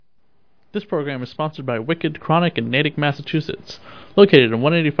This program is sponsored by Wicked, Chronic, in Natick, Massachusetts. Located on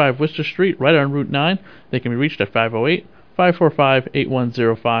 185 Worcester Street, right on Route 9, they can be reached at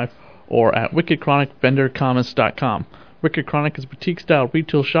 508-545-8105 or at wickedchronicvendorcommons.com. Wicked Chronic is a boutique-style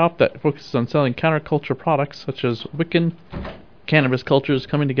retail shop that focuses on selling counterculture products such as Wiccan cannabis cultures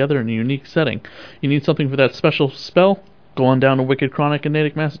coming together in a unique setting. You need something for that special spell? Go on down to Wicked Chronic in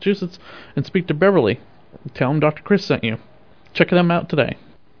Natick, Massachusetts and speak to Beverly. Tell him Dr. Chris sent you. Check them out today.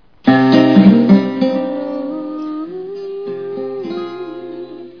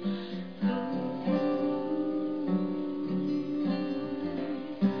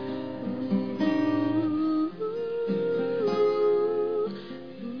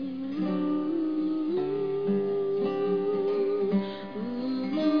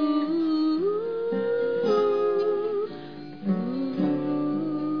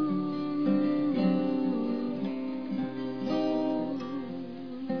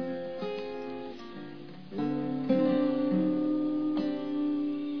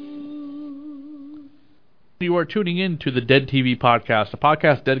 You are tuning in to the Dead TV Podcast, a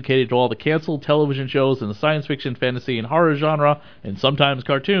podcast dedicated to all the canceled television shows in the science fiction, fantasy, and horror genre, and sometimes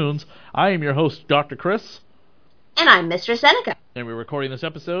cartoons. I am your host, Dr. Chris. And I'm Mr. Seneca. And we're recording this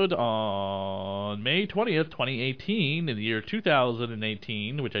episode on May 20th, 2018, in the year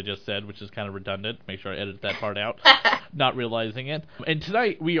 2018, which I just said, which is kind of redundant. Make sure I edit that part out, not realizing it. And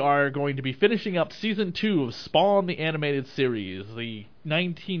tonight we are going to be finishing up Season 2 of Spawn the Animated Series, the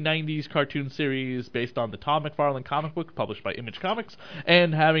 1990s cartoon series based on the Todd McFarlane comic book published by Image Comics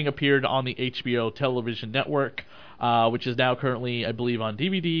and having appeared on the HBO television network, which is now currently, I believe, on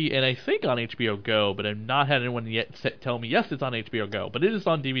DVD and I think on HBO Go, but I've not had anyone yet tell me, yes, it's on HBO Go, but it is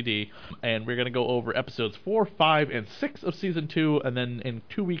on DVD, and we're going to go over episodes 4, 5, and 6 of Season 2, and then in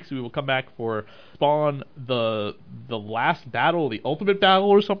 2 weeks we will come back for Spawn, the last battle, the ultimate battle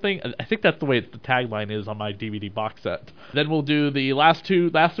or something. I think that's the way the tagline is on my DVD box set. Then we'll do the last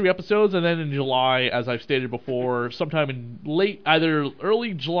 3 episodes, and then in July, as I've stated before, sometime in either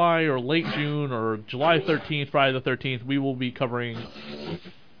early July or late June or July 13th, Friday the 13th, we will be covering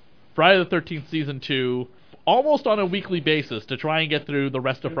Friday the 13th Season 2 almost on a weekly basis to try and get through the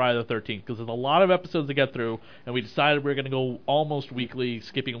rest of Friday the 13th, because there's a lot of episodes to get through, and we decided we are going to go almost weekly,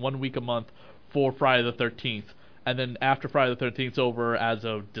 skipping 1 week a month for Friday the 13th. And then after Friday the 13th is over, as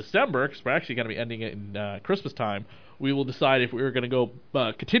of December, because we're actually going to be ending it in Christmas time, we will decide if we're going to go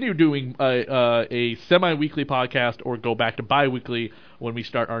continue doing a semi-weekly podcast or go back to bi-weekly when we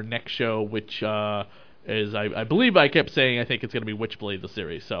start our next show, which is, I believe I kept saying, I think it's going to be Witchblade, the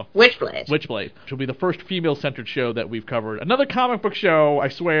series. So Witchblade, which will be the first female-centered show that we've covered. Another comic book show, I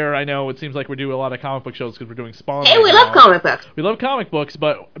swear. I know it seems like we're doing a lot of comic book shows because we're doing Spawn. Hey, we love comic books. We love comic books,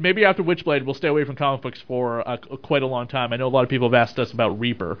 but maybe after Witchblade, we'll stay away from comic books for quite a long time. I know a lot of people have asked us about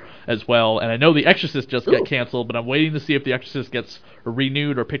Reaper as well, and I know The Exorcist just got canceled, but I'm waiting to see if The Exorcist gets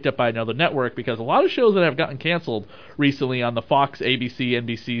renewed or picked up by another network, because a lot of shows that have gotten canceled recently on the Fox, ABC,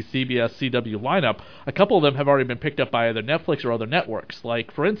 NBC, CBS, CW lineup, a couple of them have already been picked up by either Netflix or other networks.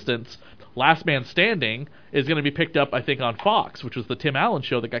 Like, for instance, Last Man Standing is going to be picked up, I think, on Fox, which was the Tim Allen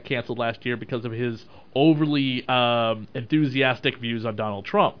show that got canceled last year because of his overly enthusiastic views on Donald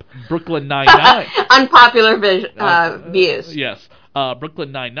Trump. Brooklyn Nine-Nine. Unpopular views. Yes.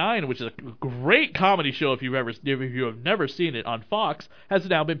 Brooklyn Nine-Nine, which is a great comedy show if you have never seen it on Fox, has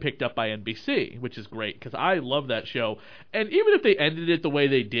now been picked up by NBC, which is great because I love that show. And even if they ended it the way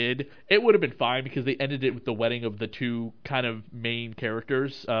they did, it would have been fine because they ended it with the wedding of the two kind of main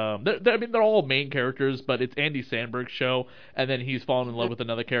characters. They're all main characters, but it's Andy Samberg's show, and then he's fallen in love with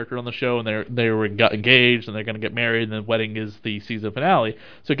another character on the show, and they got engaged, and they're going to get married, and the wedding is the season finale.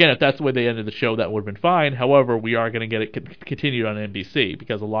 So again, if that's the way they ended the show, that would have been fine. However, we are going to get it continued on NBC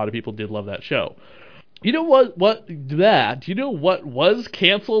because a lot of people did love that show. You know what was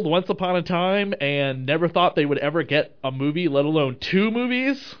canceled once upon a time and never thought they would ever get a movie, let alone 2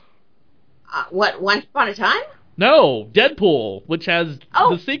 movies? What, Once Upon a Time? No, Deadpool, which has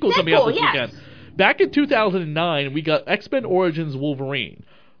the sequel Deadpool, coming up this weekend. Back in 2009, we got X-Men Origins Wolverine,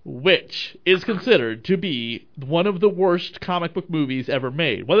 which is considered to be one of the worst comic book movies ever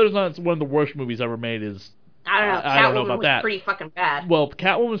made. Whether or not it's one of the worst movies ever made is... I don't know about that. Pretty fucking bad. Well,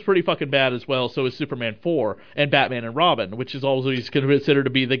 Catwoman was pretty fucking bad as well, so is Superman 4 and Batman and Robin, which is also considered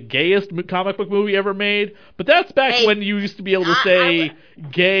to be the gayest comic book movie ever made. But that's back when you used to be able to say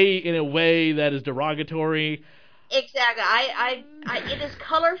gay in a way that is derogatory. Exactly. It is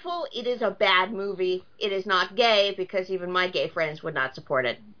colorful. It is a bad movie. It is not gay because even my gay friends would not support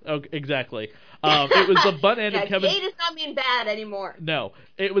it. Okay, exactly. It was the butt end of Kevin. Gay does not mean bad anymore. No,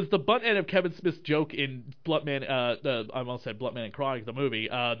 it was the butt end of Kevin Smith's joke in Bloodman. I almost said Bloodman and Chronic, the movie.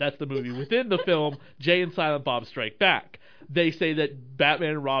 That's the movie within the film. Jay and Silent Bob Strike Back. They say that Batman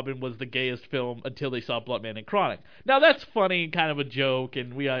and Robin was the gayest film until they saw Bloodman and Chronic. Now that's funny, kind of a joke,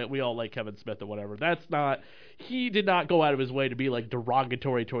 and we all like Kevin Smith or whatever. That's not. He did not go out of his way to be like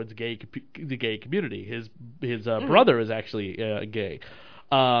derogatory towards the gay community. His brother is actually gay.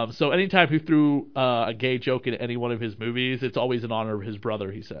 So anytime he threw a gay joke in any one of his movies, it's always in honor of his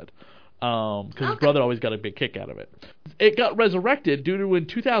brother, he said. Because his brother always got a big kick out of it. It got resurrected due to in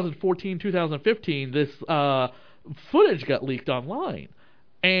 2014, 2015, this footage got leaked online.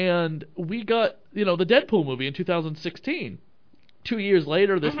 And we got, the Deadpool movie in 2016. 2 years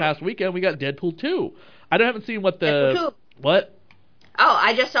later, this past weekend, we got Deadpool 2. I haven't seen what the... Deadpool 2. What? Oh,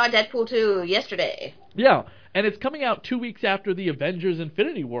 I just saw Deadpool 2 yesterday. Yeah, and it's coming out 2 weeks after the Avengers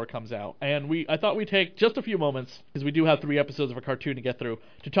Infinity War comes out. And I thought we'd take just a few moments, because we do have 3 episodes of a cartoon to get through,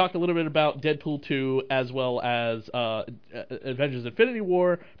 to talk a little bit about Deadpool 2 as well as Avengers Infinity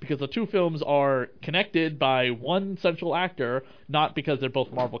War, because the 2 films are connected by one central actor, not because they're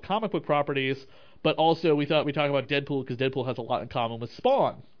both Marvel comic book properties, but also we thought we'd talk about Deadpool because Deadpool has a lot in common with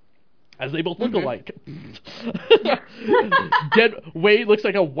Spawn, as they both look alike. Wade looks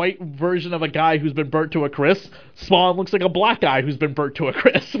like a white version of a guy who's been burnt to a crisp. Spawn looks like a black guy who's been burnt to a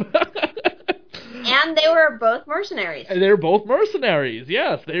crisp. And they were both mercenaries. And they're both mercenaries,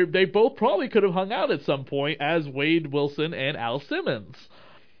 yes. They both probably could have hung out at some point as Wade Wilson and Al Simmons.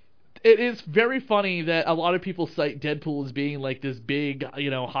 It is very funny that a lot of people cite Deadpool as being like this big,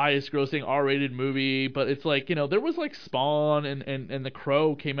 highest grossing R-rated movie, but it's like, there was like Spawn and The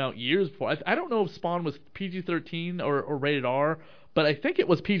Crow came out years before. I don't know if Spawn was PG-13 or rated R, but I think it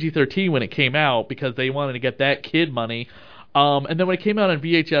was PG-13 when it came out because they wanted to get that kid money. And then when it came out on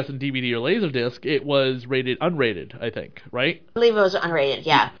VHS and DVD or Laserdisc, it was rated unrated, I think, right? I believe it was unrated,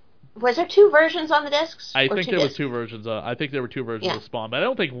 yeah. Was there 2 versions on the discs? I think there was 2 versions. I think there were 2 versions of Spawn, but I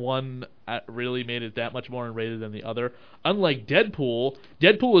don't think one really made it that much more unrated than the other. Unlike Deadpool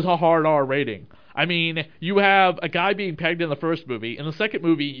is a hard R rating. I mean, you have a guy being pegged in the first movie. In the second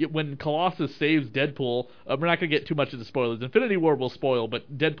movie, when Colossus saves Deadpool, we're not going to get too much of the spoilers. Infinity War will spoil,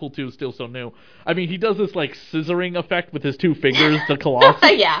 but Deadpool 2 is still so new. I mean, he does this, like, scissoring effect with his 2 fingers to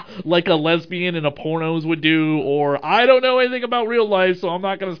Colossus. Yeah. Like a lesbian in a pornos would do, or I don't know anything about real life, so I'm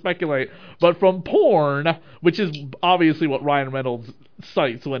not going to speculate. But from porn, which is obviously what Ryan Reynolds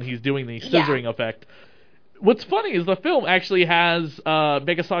cites when he's doing the scissoring effect. What's funny is the film actually has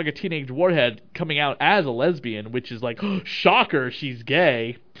Mega Saga Teenage Warhead coming out as a lesbian, which is like, shocker, she's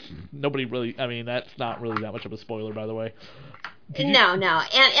gay. Nobody really, that's not really that much of a spoiler, by the way. No.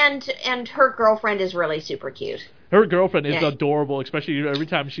 And her girlfriend is really super cute. Her girlfriend is adorable, especially every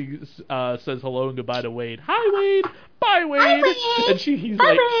time she says hello and goodbye to Wade. Hi, Wade. Bye, Wade. Hi, Wade. And he's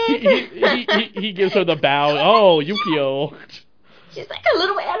Bye, like, Wade. he gives her the bow. Oh, Yukio. She's like a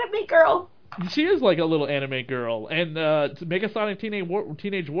little anime girl. She is like a little anime girl, and Megasonic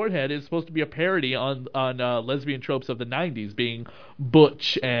Teenage Warhead is supposed to be a parody on lesbian tropes of the 90s, being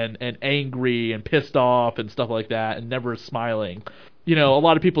butch and angry and pissed off and stuff like that, and never smiling. A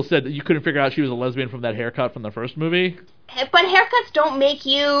lot of people said that you couldn't figure out she was a lesbian from that haircut from the first movie. But haircuts don't make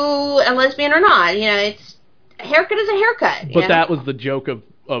you a lesbian or not. A haircut is a haircut. But that was the joke of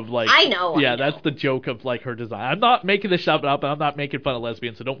like, I know. That's the joke of like her design. I'm not making this shit up, and I'm not making fun of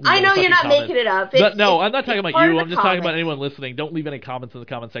lesbians, so don't leave I know any you're not comments. making it up. No, I'm not talking about you. I'm just talking about comment. anyone listening. Don't leave any comments in the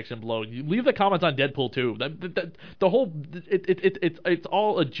comment section below. You leave the comments on Deadpool too. The whole it's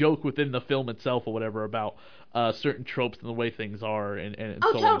all a joke within the film itself or whatever about certain tropes and the way things are and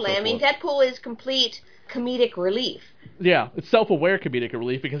so totally. on and so forth. Deadpool is complete comedic relief. Yeah, it's self-aware comedic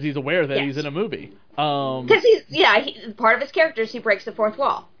relief because he's aware that he's in a movie. Because part of his character is he breaks the fourth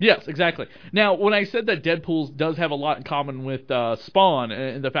wall. Yes, exactly. Now, when I said that Deadpool does have a lot in common with Spawn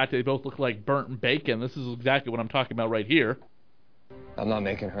and the fact that they both look like burnt bacon, this is exactly what I'm talking about right here. I'm not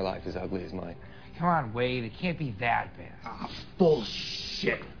making her life as ugly as mine. Come on, Wade, it can't be that bad. Ah,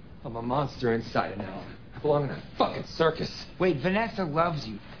 bullshit. I'm a monster inside now. I belong in a fucking circus. Wait, Vanessa loves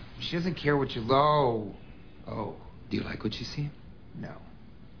you. She doesn't care what you look. Oh, do you like what you see? No.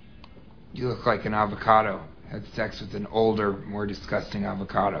 You look like an avocado. Had sex with an older, more disgusting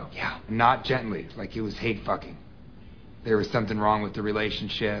avocado. Yeah. Not gently, like it was hate fucking. There was something wrong with the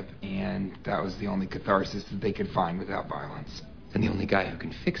relationship, and that was the only catharsis that they could find without violence. And the only guy who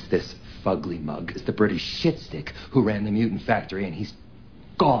can fix this fugly mug is the British shitstick who ran the mutant factory, and he's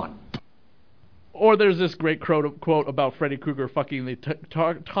gone. Or there's this great quote about Freddy Krueger fucking the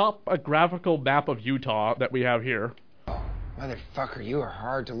topographical map of Utah that we have here. Motherfucker, you are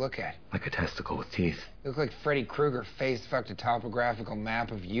hard to look at. Like a testicle with teeth. You look like Freddy Krueger face fucked a topographical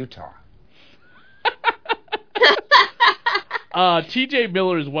map of Utah. T.J.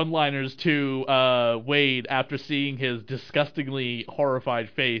 Miller's one-liners to Wade after seeing his disgustingly horrified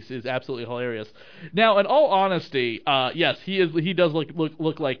face is absolutely hilarious. Now, in all honesty, yes, he does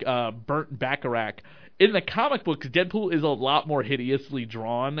look like burnt Bacharach. In the comic books, Deadpool is a lot more hideously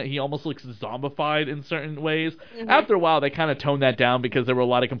drawn. He almost looks zombified in certain ways. Mm-hmm. After a while, they kind of toned that down because there were a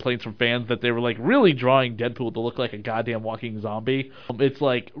lot of complaints from fans that they were like really drawing Deadpool to look like a goddamn walking zombie. It's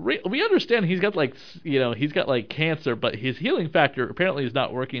like we understand he's got like cancer, but his healing factor apparently is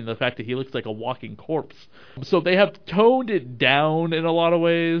not working. The fact that he looks like a walking corpse, so they have toned it down in a lot of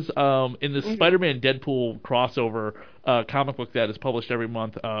ways. In the Spider-Man Deadpool crossover comic book that is published every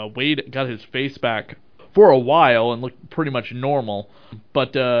month, Wade got his face back for a while and looked pretty much normal,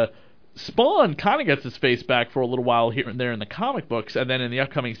 but Spawn kind of gets his face back for a little while here and there in the comic books, and then in the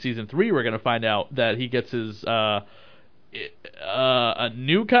upcoming season 3 we're going to find out that he gets his a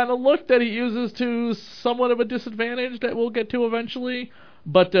new kind of look that he uses to somewhat of a disadvantage that we'll get to eventually.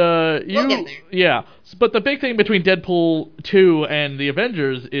 But but the big thing between Deadpool 2 and the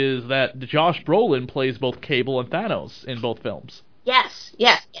Avengers is that Josh Brolin plays both Cable and Thanos in both films. Yes.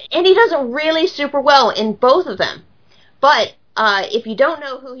 And he does it really super well in both of them. But if you don't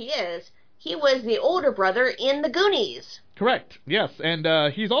know who he is, he was the older brother in The Goonies. Correct, yes.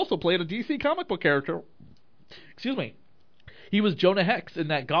 And he's also played a DC comic book character. Excuse me. He was Jonah Hex in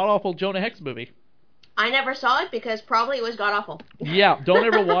that god-awful Jonah Hex movie. I never saw it because probably it was god-awful. Yeah, don't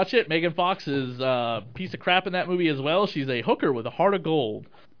ever watch it. Megan Fox is a piece of crap in that movie as well. She's a hooker with a heart of gold.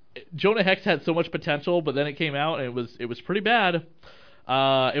 Jonah Hex had so much potential, but then it came out and it was pretty bad.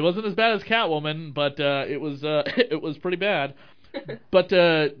 It wasn't as bad as Catwoman, but it was pretty bad. But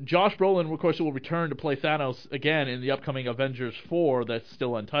Josh Brolin, of course, will return to play Thanos again in the upcoming Avengers 4 that's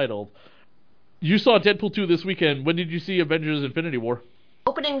still untitled. You saw Deadpool 2 this weekend. When did you see Avengers Infinity War?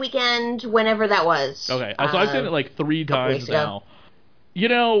 Opening weekend, whenever that was. Okay, so I've seen it like 3 times now. You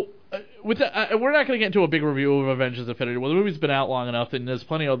know, with we're not going to get into a big review of Avengers Infinity War. The movie's been out long enough, and there's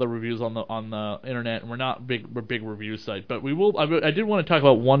plenty of other reviews on the internet, and we're not a big review site. But we will. I did want to talk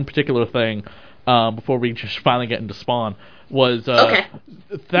about one particular thing before we just finally get into Spawn. Was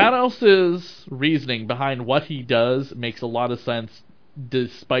Thanos' reasoning behind what he does makes a lot of sense,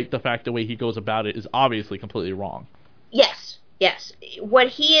 despite the fact the way he goes about it is obviously completely wrong. Yes. What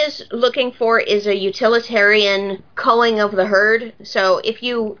he is looking for is a utilitarian culling of the herd. So if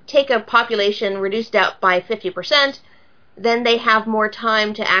you take a population reduced out by 50%, then they have more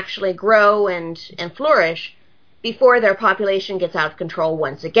time to actually grow and flourish before their population gets out of control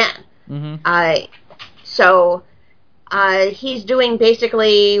once again. Mm-hmm. He's doing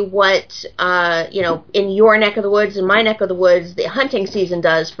basically what, in your neck of the woods and my neck of the woods, the hunting season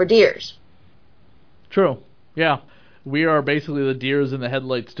does for deers. True. Yeah. We are basically the deers in the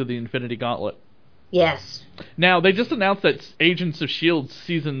headlights to the Infinity Gauntlet. Yes. Now, they just announced that Agents of S.H.I.E.L.D.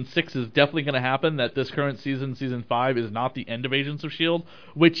 Season 6 is definitely going to happen, that this current season, Season 5, is not the end of Agents of S.H.I.E.L.D.,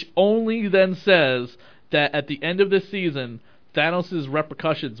 which only then says that at the end of this season, Thanos'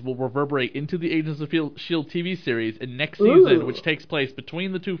 repercussions will reverberate into the Agents of S.H.I.E.L.D. TV series, and next season, which takes place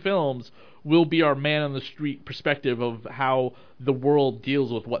between the 2 films, will be our man-on-the-street perspective of how the world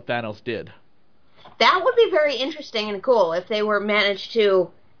deals with what Thanos did. That would be very interesting and cool if they were managed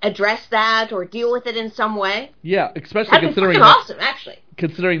to address that or deal with it in some way. Yeah, especially That'd considering be awesome, actually.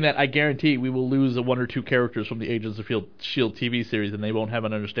 Considering that I guarantee we will lose 1 or 2 characters from the Agents of S.H.I.E.L.D. TV series, and they won't have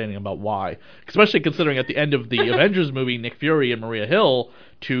an understanding about why. Especially considering at the end of the Avengers movie, Nick Fury and Maria Hill,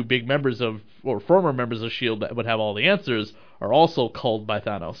 2 big members of, or former members of S.H.I.E.L.D. that would have all the answers, are also culled by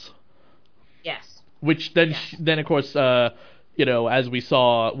Thanos. Yes. Which then, then of course, as we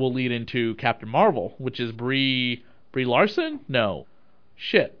saw, will lead into Captain Marvel, which is Brie Larson? No.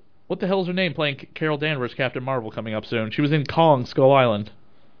 Shit. What the hell is her name playing Carol Danvers, Captain Marvel, coming up soon? She was in Kong, Skull Island.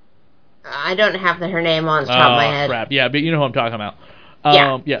 I don't have her name on the top of my head. Crap. Yeah, but you know who I'm talking about.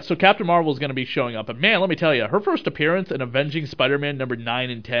 So Captain Marvel is going to be showing up. And man, let me tell you, her first appearance in Avenging Spider-Man number 9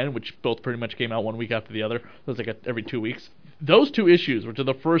 and 10, which both pretty much came out 1 week after the other. It was like every 2 weeks. Those 2 issues, which are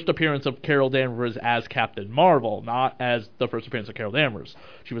the first appearance of Carol Danvers as Captain Marvel, not as the first appearance of Carol Danvers.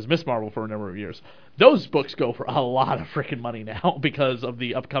 She was Miss Marvel for a number of years. Those books go for a lot of freaking money now because of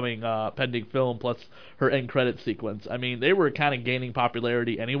the upcoming pending film plus her end credit sequence. I mean, they were kind of gaining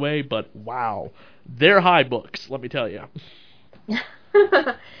popularity anyway, but wow. They're high books, let me tell you.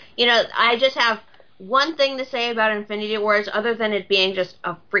 I just have one thing to say about Infinity Wars other than it being just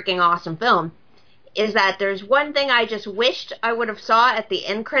a freaking awesome film. is that there's one thing I just wished I would have saw at the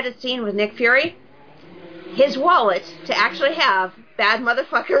end credit scene with Nick Fury. His wallet to actually have "bad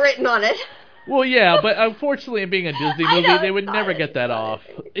motherfucker" written on it. Well, yeah, but unfortunately, being a Disney movie, they would never get that off,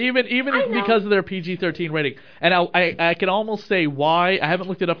 even because of their PG-13 rating. And I can almost say why. I haven't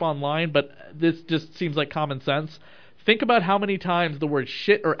looked it up online, but this just seems like common sense. Think about how many times the word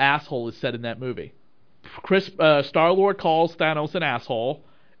shit or asshole is said in that movie. Star-Lord calls Thanos an asshole.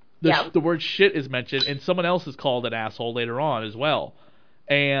 The word shit is mentioned, and someone else is called an asshole later on as well.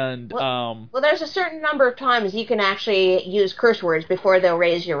 And well, there's a certain number of times you can actually use curse words before they'll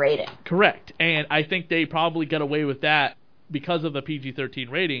raise your rating. Correct. And I think they probably got away with that because of the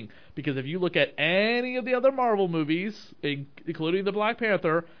PG-13 rating. Because if you look at any of the other Marvel movies, including the Black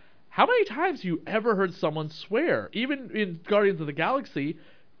Panther, how many times you ever heard someone swear? Even in Guardians of the Galaxy,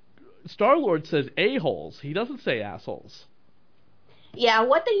 Star-Lord says a-holes. He doesn't say assholes. Yeah,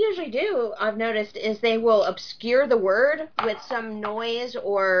 what they usually do, I've noticed, is they will obscure the word with some noise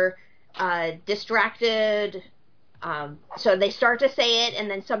or distracted. So they start to say it,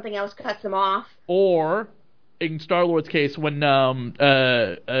 and then something else cuts them off. Or, in Star-Lord's case, when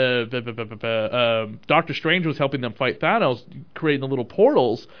Doctor Strange was helping them fight Thanos, creating the little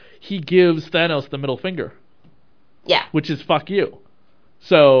portals, he gives Thanos the middle finger. Yeah. Which is fuck you.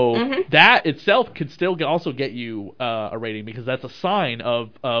 So that itself could still also get you a rating because that's a sign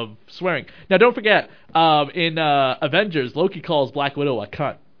of swearing. Now, don't forget, in Avengers, Loki calls Black Widow a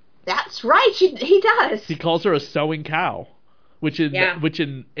cunt. That's right, he does. He calls her a sewing cow, which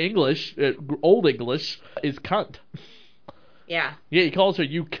in English, Old English, is cunt. Yeah. Yeah, he calls her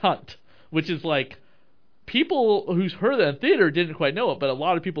you cunt, which is like, people who heard that in theater didn't quite know it, but a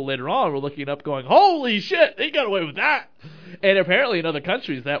lot of people later on were looking it up going, holy shit, they got away with that. And apparently in other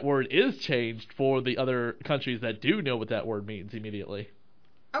countries, that word is changed for the other countries that do know what that word means immediately.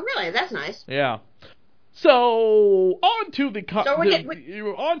 Oh, really? That's nice. Yeah. So on to the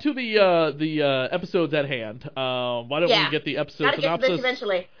episodes at hand. Why don't we get the episode synopsis? Get to this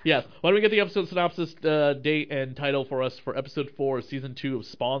eventually. Yes. Why don't we get the episode synopsis, date, and title for us for episode 4 of season 2 of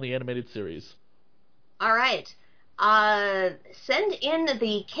Spawn the Animated Series? All right. Send in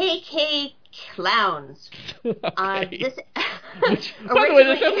the KKKlowns. Okay. By the way,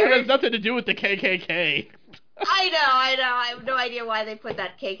 this episode has nothing to do with the KKK. I know. I have no idea why they put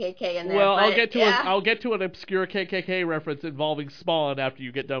that KKK in there. Well, I'll get to an obscure KKK reference involving Spawn after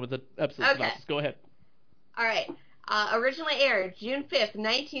you get done with the episode synopsis. Go ahead. All right. Originally aired June 5th,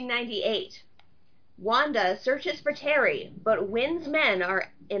 1998. Wanda searches for Terry, but Wynn's men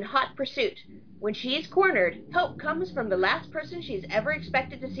are in hot pursuit. When she is cornered, help comes from the last person she's ever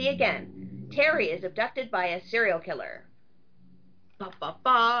expected to see again. Terry is abducted by a serial killer. Ba, ba,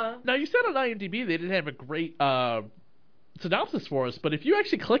 ba. Now, you said on IMDb they didn't have a great synopsis for us, but if you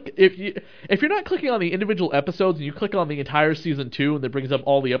actually click, if you're not clicking on the individual episodes and you click on the entire season 2 and it brings up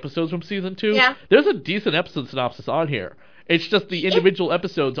all the episodes from season 2, there's a decent episode synopsis on here. It's just the individual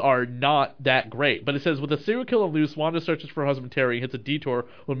episodes are not that great. But it says, with a serial killer loose, Wanda searches for her husband Terry and hits a detour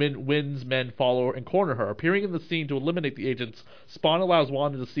when Wynn's men follow and corner her. Appearing in the scene to eliminate the agents, Spawn allows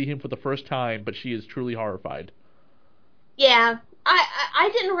Wanda to see him for the first time, but she is truly horrified. Yeah, I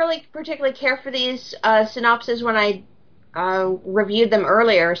didn't really particularly care for these synopses when I reviewed them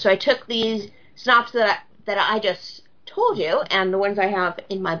earlier, so I took these synopses that I just told you, and the ones I have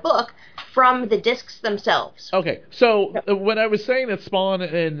in my book, from the discs themselves. Okay, so when I was saying that Spawn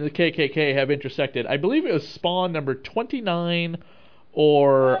and the KKK have intersected, I believe it was Spawn number 29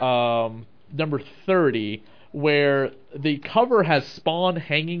 or number 30, where the cover has Spawn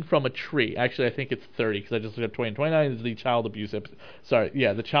hanging from a tree. Actually, I think it's 30, because I just looked up 20. 29 is the child abuse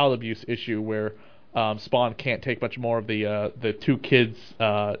the child abuse issue where Spawn can't take much more of the two kids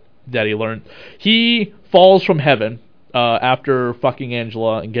that he learned. He falls from heaven after fucking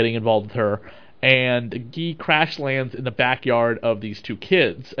Angela and getting involved with her, and he crash lands in the backyard of these two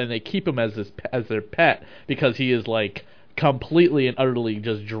kids, and they keep him as their pet because he is like completely and utterly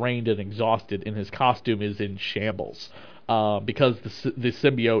just drained and exhausted, and his costume is in shambles. Because the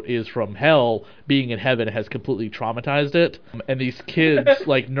symbiote is from hell, being in heaven has completely traumatized it, and these kids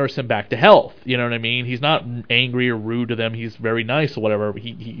like nurse him back to health. You know what I mean? He's not angry or rude to them. He's very nice or whatever.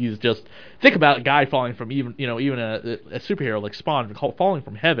 He's just, think about a guy falling from even a superhero like Spawn falling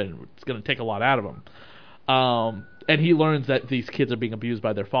from heaven. It's going to take a lot out of him. And he learns that these kids are being abused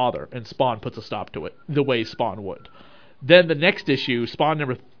by their father, and Spawn puts a stop to it the way Spawn would. Then the next issue, Spawn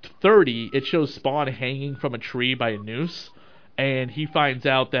number 30, it shows Spawn hanging from a tree by a noose, and he finds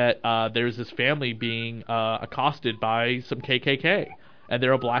out that there's this family being accosted by some KKK, and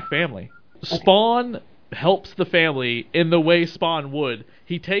they're a black family. Spawn helps the family in the way Spawn would.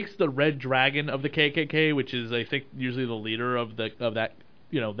 He takes the Red Dragon of the KKK, which is, I think, usually the leader of that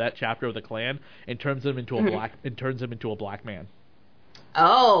that chapter of the Klan, and turns him into a black man.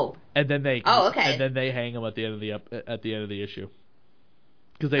 Oh. And then they okay. And then they hang him at the end of the issue.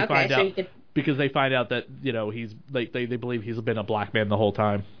 Because they find out that he's like they believe he's been a black man the whole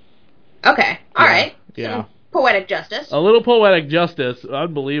time. Okay. All right. Yeah. Poetic justice. A little poetic justice.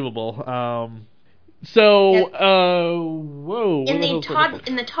 Unbelievable. Whoa. In the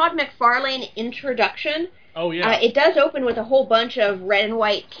Todd McFarlane introduction. Oh yeah. It does open with a whole bunch of red and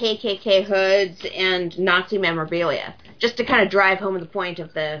white KKK hoods and Nazi memorabilia, just to kind of drive home the point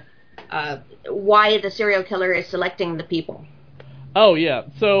of the why the serial killer is selecting the people. Oh yeah.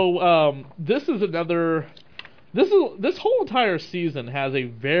 So this is another. This whole entire season has a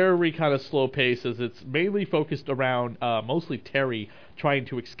very kind of slow pace, as it's mainly focused around mostly Terry trying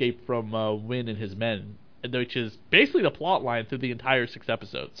to escape from Wynn and his men, which is basically the plot line through the entire 6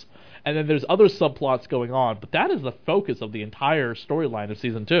 episodes. And then there's other subplots going on, but that is the focus of the entire storyline of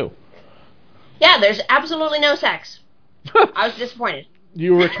season 2. Yeah, there's absolutely no sex. I was disappointed.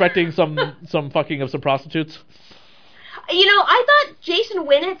 You were expecting some fucking of some prostitutes? I thought Jason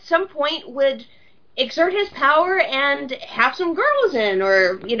Wynn at some point would exert his power and have some girls in,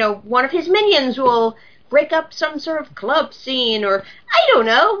 or, one of his minions will break up some sort of club scene, or, I don't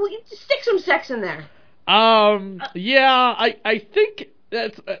know, stick some sex in there. Yeah, I think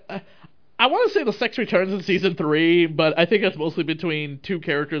that's... I want to say the sex returns in season 3, but I think that's mostly between 2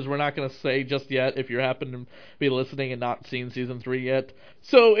 characters we're not going to say just yet if you happen to be listening and not seen season 3 yet.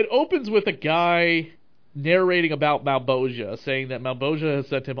 So it opens with a guy narrating about Malboja, saying that Malboja has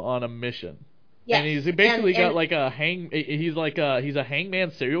sent him on a mission. Yes. And he's basically got like a he's a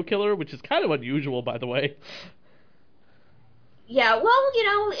hangman serial killer, which is kind of unusual, by the way. Yeah, well,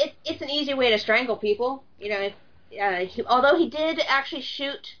 it's an easy way to strangle people. Although he did actually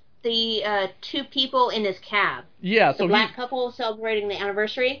shoot the 2 people in his cab. Yeah, so the black couple celebrating the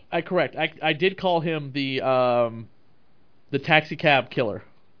anniversary. Correct. I did call him the taxi cab killer.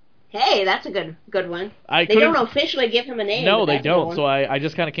 Hey, that's a good one. They don't officially give him a name. No, they don't. So I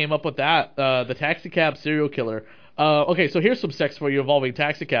just kind of came up with that. The taxi cab serial killer. Okay, so here's some sex for you involving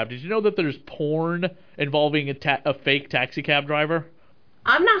taxi cab. Did you know that there's porn involving a fake taxi cab driver?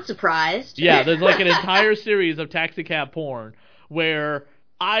 I'm not surprised. Yeah, there's like an entire series of taxi cab porn where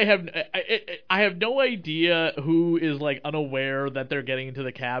I have no idea who is like unaware that they're getting into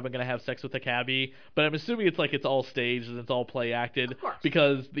the cab and gonna have sex with the cabbie, but I'm assuming it's all staged and it's all play acted,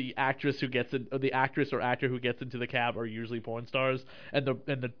 because the actress or actor who gets into the cab are usually porn stars, and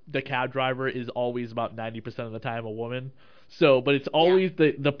the cab driver is always about 90% of the time a woman. So, but it's always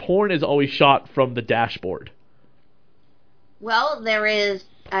the porn is always shot from the dashboard. Well, there is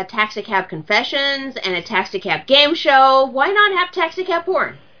a Taxicab Confessions and a Taxicab game show. Why not have Taxicab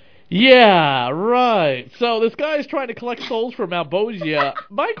porn? Yeah, right. So this guy is trying to collect souls for Malboja.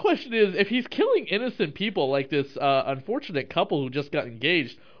 My question is, if he's killing innocent people like this unfortunate couple who just got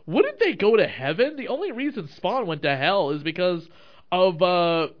engaged, wouldn't they go to heaven? The only reason Spawn went to hell is because of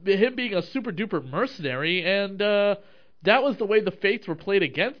him being a super-duper mercenary, and that was the way the fates were played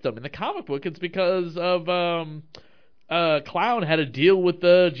against him. In the comic book, it's because of... Clown had a deal with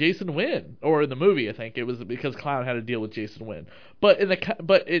Jason Wynn, or in the movie, I think it was because Clown had a deal with Jason Wynn. But in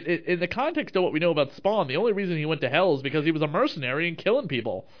the context of what we know about Spawn, the only reason he went to hell is because he was a mercenary and killing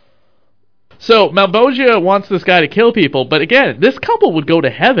people. So Malboja wants this guy to kill people, but again, this couple would go to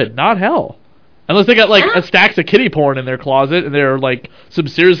heaven, not hell, unless they got like a stacks of kitty porn in their closet and they're like some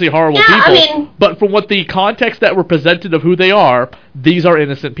seriously horrible people. But from what the context that were presented of who they are, these are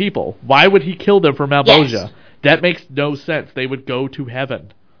innocent people. Why would he kill them for Malboja? Yes. That makes no sense. They would go to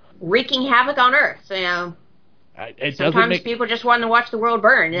heaven. Wreaking havoc on Earth, Sometimes people just want to watch the world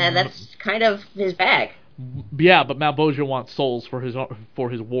burn. Yeah, that's kind of his bag. Yeah, but Malboja wants souls for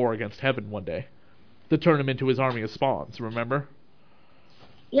his war against heaven one day, to turn him into his army of spawns. Remember?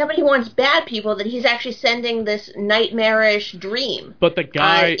 Yeah, but he wants bad people that he's actually sending this nightmarish dream. But the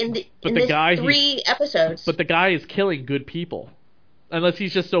guy, in 3 episodes. But the guy is killing good people. Unless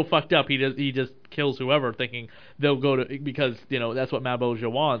he's just so fucked up, he just kills whoever, thinking they'll go to, because that's what Malboja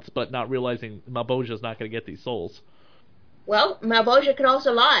wants, but not realizing Malboja's not going to get these souls. Well, Malboja can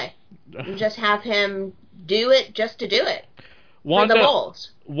also lie. You just have him do it just to do it. For the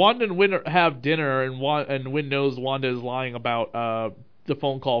balls. Wanda and Wynn have dinner, and Wynn knows Wanda is lying about the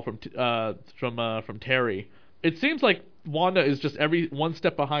phone call from Terry. It seems like Wanda is just one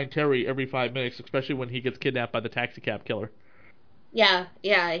step behind Terry every 5 minutes, especially when he gets kidnapped by the taxicab killer. Yeah.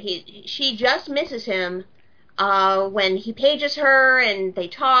 She just misses him when he pages her and they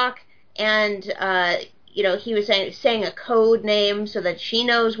talk, and he was saying a code name so that she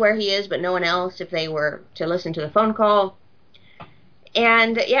knows where he is, but no one else if they were to listen to the phone call.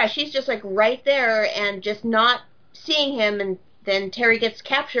 And, yeah, she's just, like, right there and just not seeing him, and then Terry gets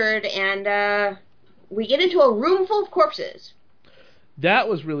captured, and we get into a room full of corpses. That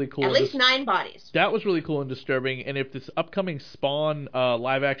was really cool. At least 9 bodies. That was really cool and disturbing, and if this upcoming Spawn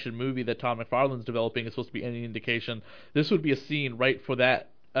live-action movie that Todd McFarlane's developing is supposed to be any indication, this would be a scene right for that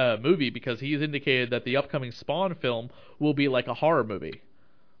movie, because he's indicated that the upcoming Spawn film will be like a horror movie.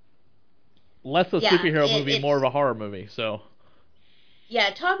 Less a superhero movie, more of a horror movie, so...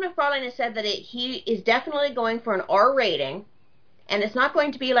 Yeah, Todd McFarlane has said that he is definitely going for an R rating, and it's not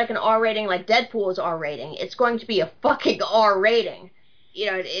going to be like an R rating like Deadpool's R rating. It's going to be a fucking R rating.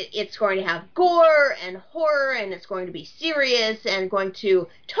 It's going to have gore and horror, and it's going to be serious, and going to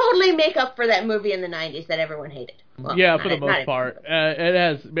totally make up for that movie in the 90s that everyone hated. Well, yeah, for the most part. It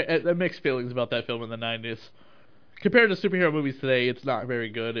has mixed feelings about that film in the 90s. Compared to superhero movies today, it's not very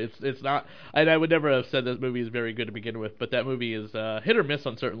good. It's not, and I would never have said this movie is very good to begin with, but that movie is hit or miss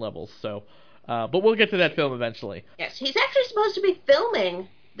on certain levels. So, but we'll get to that film eventually. Yes, he's actually supposed to be filming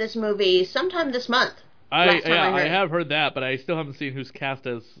this movie sometime this month. I have heard that, but I still haven't seen who's cast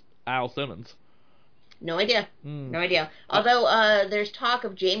as Al Simmons. No idea. No idea. Although there's talk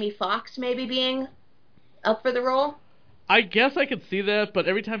of Jamie Foxx maybe being up for the role. I guess I could see that, but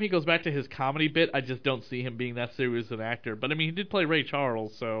every time he goes back to his comedy bit, I just don't see him being that serious an actor. But I mean, he did play Ray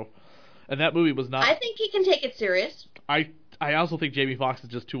Charles, so, and that movie was not. I think he can take it serious. I also think Jamie Foxx is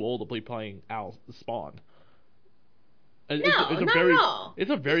just too old to be playing Al Spawn. Not at all.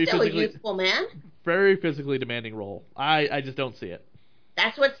 It's a very He's still physically a youthful man. Very physically demanding role. I just don't see it.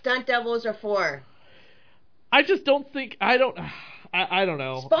 That's what stunt doubles are for. I just don't think. I don't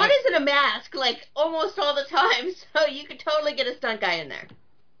know. Spawn is in a mask, like, almost all the time, so you could totally get a stunt guy in there.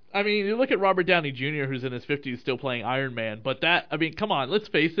 I mean, you look at Robert Downey Jr., who's in his 50s still playing Iron Man, but that, I mean, come on, let's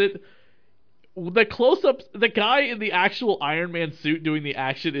face it. The close-ups, the guy in the actual Iron Man suit doing the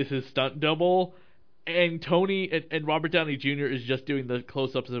action is his stunt double, and Tony and Robert Downey Jr. is just doing the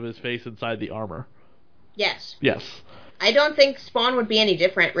close-ups of his face inside the armor. Yes. Yes. I don't think Spawn would be any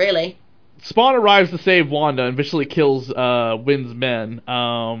different, really. Spawn arrives to save Wanda and visually kills Wynn's men.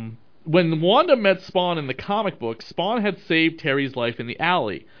 When Wanda met Spawn in the comic book, Spawn had saved Terry's life in the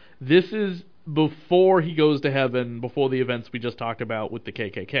alley. This is before he goes to heaven, before the events we just talked about with the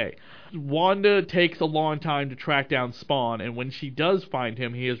KKK. Wanda takes a long time to track down Spawn, and when she does find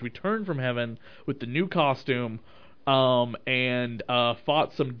him, he has returned from heaven with the new costume and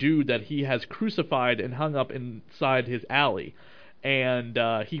fought some dude that he has crucified and hung up inside his alley. And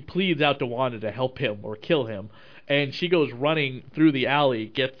he pleads out to Wanda to help him or kill him. And she goes running through the alley,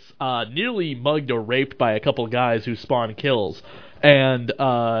 gets nearly mugged or raped by a couple of guys who Spawn kills. And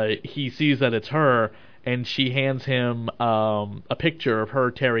he sees that it's her, and she hands him a picture of her,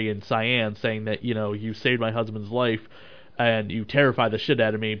 Terry, and Cyan, saying that, you saved my husband's life, and you terrified the shit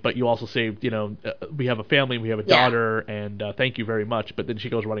out of me, but you also saved, we have a family, we have a daughter, and thank you very much. But then she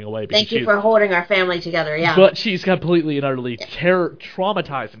goes running away. Thank you for holding our family together, yeah. But she's completely and utterly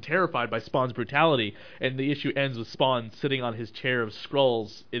traumatized and terrified by Spawn's brutality, and the issue ends with Spawn sitting on his chair of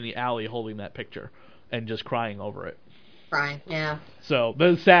skulls in the alley holding that picture and just crying over it. Crying, yeah. So,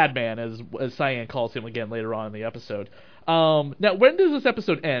 the sad man, as Cyan calls him again later on in the episode. Now, when does this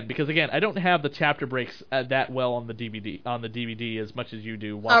episode end? Because again, I don't have the chapter breaks that well on the DVD as much as you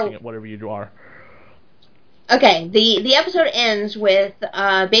do watching it, whatever you are. Okay, the episode ends with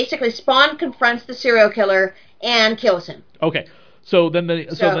basically Spawn confronts the serial killer and kills him. Okay, so then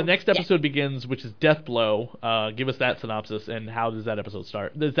the next episode begins, which is Deathblow. Give us that synopsis, and how does that episode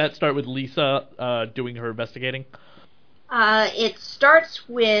start? Does that start with Lisa doing her investigating? It starts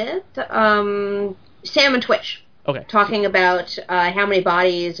with Sam and Twitch. Okay. Talking about how many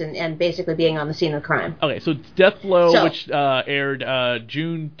bodies and basically being on the scene of the crime. Okay, so Deathblow, which aired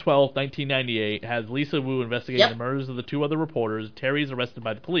June 12th, 1998, has Lisa Wu investigating the murders of the 2 other reporters. Terry's arrested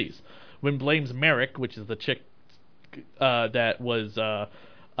by the police. Wynn blames Merrick, which is the chick that was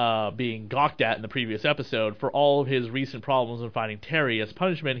being gawked at in the previous episode, for all of his recent problems in finding Terry. As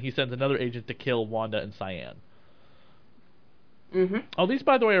punishment, he sends another agent to kill Wanda and Cyan. Mm-hmm. Oh, these,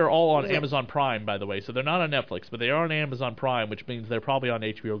 by the way, are all on Amazon Prime, by the way. So they're not on Netflix, but they are on Amazon Prime, which means they're probably on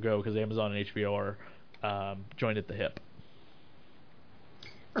HBO Go, because Amazon and HBO are joined at the hip.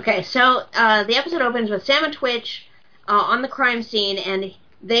 Okay, so the episode opens with Sam and Twitch on the crime scene, and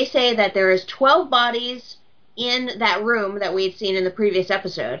they say that there is 12 bodies in that room that we had seen in the previous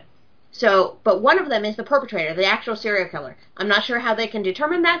episode. So, but one of them is the perpetrator, the actual serial killer. I'm not sure how they can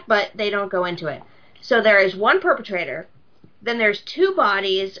determine that, but they don't go into it. So there is one perpetrator, then there's 2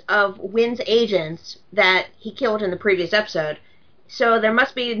 bodies of Wynn's agents that he killed in the previous episode. So there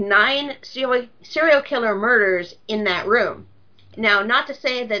must be 9 serial killer murders in that room. Now, not to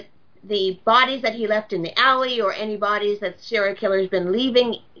say that the bodies that he left in the alley or any bodies that the serial killer's been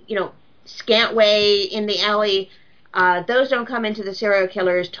leaving, scantway in the alley, those don't come into the serial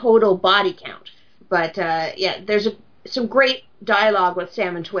killer's total body count. But, there's some great dialogue with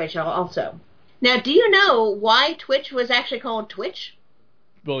Sam and Twitch also. Now, do you know why Twitch was actually called Twitch?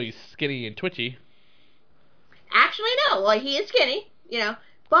 Well, he's skinny and twitchy. Actually, no. Well, he is skinny,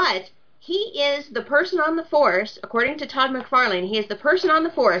 but he is the person on the force, according to Todd McFarlane, he is the person on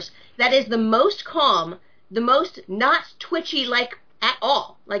the force that is the most calm, the most not twitchy, at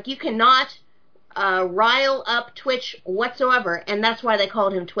all. You cannot rile up Twitch whatsoever, and that's why they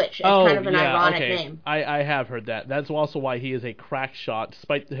called him Twitch. It's kind of an ironic name. I have heard that. That's also why he is a crack shot,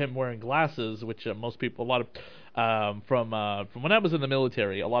 despite him wearing glasses, which most people, a lot of, from when I was in the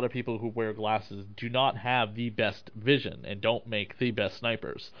military, a lot of people who wear glasses do not have the best vision and don't make the best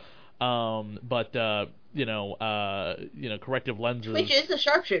snipers. Corrective lenses. Twitch is a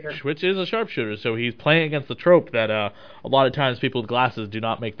sharpshooter. Twitch is a sharpshooter, so he's playing against the trope that a lot of times people with glasses do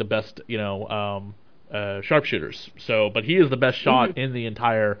not make the best, sharpshooters. So, but he is the best shot in the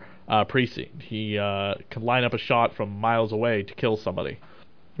entire precinct. He can line up a shot from miles away to kill somebody,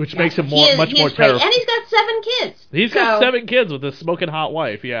 which makes him much more terrifying. And he's got 7 kids. He's got 7 kids with a smoking hot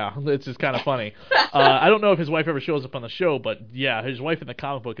wife. Yeah, it's just kind of funny. I don't know if his wife ever shows up on the show, but yeah, his wife in the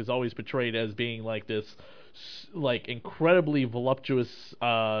comic book is always portrayed as being like this, incredibly voluptuous,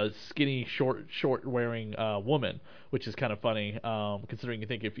 skinny, short wearing woman, which is kind of funny, considering you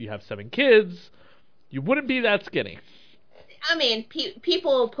think if you have 7 kids, you wouldn't be that skinny. I mean,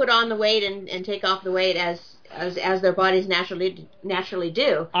 people put on the weight and take off the weight as their bodies naturally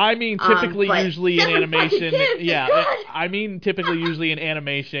do. I mean, typically, usually in animation, I mean, typically, usually in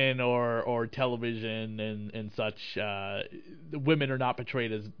animation or television and such, women are not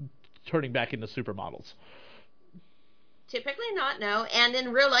portrayed as turning back into supermodels. Typically not, no. And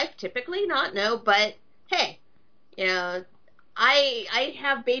in real life, typically not, no. But hey, I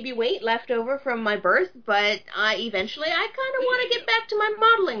have baby weight left over from my birth, but eventually I kind of want to get back to my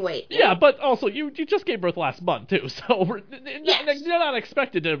modeling weight. Yeah, but also you just gave birth last month too, so you're not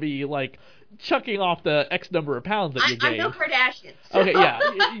expected to be chucking off the X number of pounds that you gained. I'm no Kardashian. So. Okay, yeah,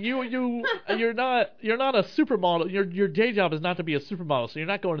 you're not a supermodel. Your day job is not to be a supermodel, so you're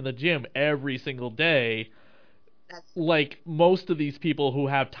not going to the gym every single day. Like most of these people who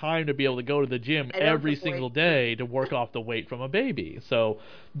have time to be able to go to the gym every single day to work off the weight from a baby. So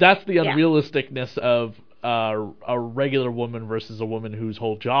that's the unrealisticness of a regular woman versus a woman whose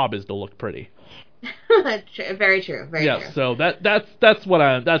whole job is to look pretty. Very true. Very true. So that's what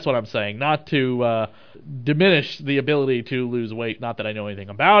I'm saying. Not to diminish the ability to lose weight. Not that I know anything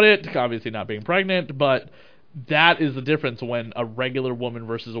about it. Obviously, not being pregnant, but that is the difference when a regular woman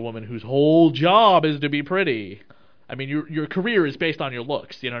versus a woman whose whole job is to be pretty. I mean, your career is based on your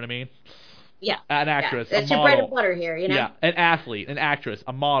looks. You know what I mean? Yeah. An actress, that's a model. your bread and butter here, Yeah, an athlete, an actress,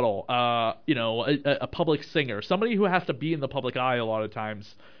 a model, a public singer, somebody who has to be in the public eye a lot of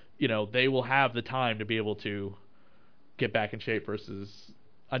times. They will have the time to be able to get back in shape versus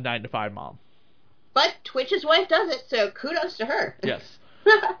a 9-to-5 mom. But Twitch's wife does it, so kudos to her. Yes.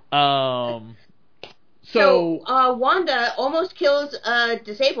 So Wanda almost kills a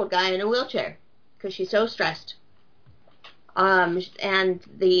disabled guy in a wheelchair because she's so stressed. And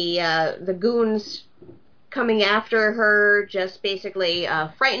the goons coming after her just basically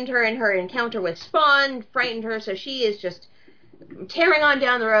frightened her in her encounter with Spawn, frightened her, so she is just tearing on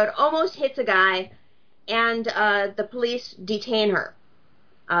down the road, almost hits a guy, and the police detain her.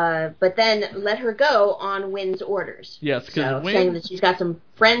 But then let her go on Wynn's orders. Yes, because saying that she's got some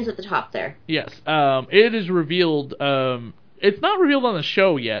friends at the top there. Yes, it is revealed. It's not revealed on the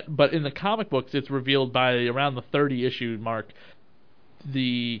show yet, but in the comic books, it's revealed by around the 30-issue mark.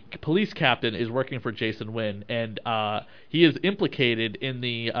 The police captain is working for Jason Wynn, and he is implicated in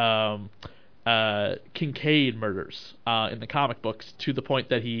the Kincaid murders in the comic books, to the point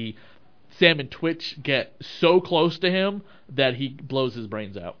that Sam and Twitch get so close to him that he blows his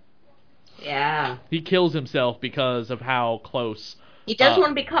brains out. Yeah. He kills himself because of how close. He doesn't want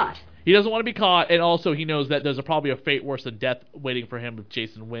to be caught. He doesn't want to be caught, and also he knows that there's probably a fate worse than death waiting for him if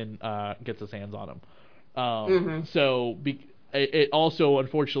Jason Wynn gets his hands on him. So it also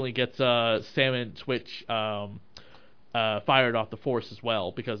unfortunately gets Sam and Twitch fired off the force as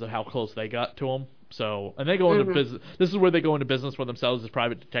well because of how close they got to him. So, and they go into business. This is where they go into business for themselves as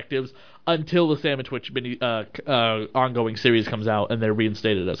private detectives until the Sam and Twitch ongoing series comes out and they're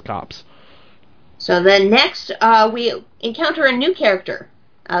reinstated as cops. So then next, we encounter a new character,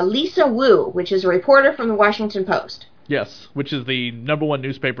 Lisa Wu, which is a reporter from the Washington Post. Yes, which is the #1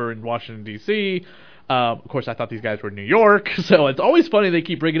 newspaper in Washington, D.C. Of course, I thought these guys were in New York, so it's always funny they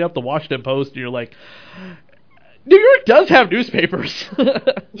keep bringing up the Washington Post, and you're like, New York does have newspapers.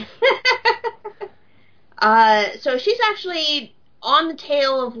 So she's actually on the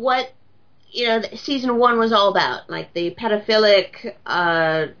tail of what, season 1 was all about, like the pedophilic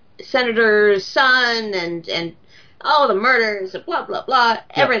senator's son and all the murders, blah, blah, blah,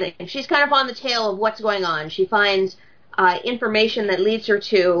 everything. Yep. She's kind of on the tail of what's going on. She finds information that leads her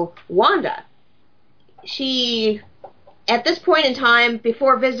to Wanda. She, at this point in time,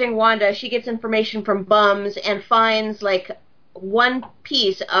 before visiting Wanda, she gets information from bums and finds, like, one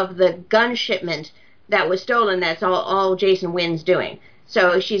piece of the gun shipment that was stolen. That's all Jason Wynn's doing.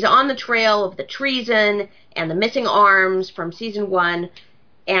 So she's on the trail of the treason and the missing arms from season 1,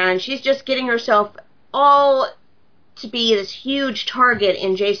 and she's just getting herself all to be this huge target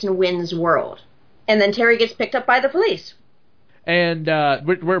in Jason Wynn's world. And then Terry gets picked up by the police. And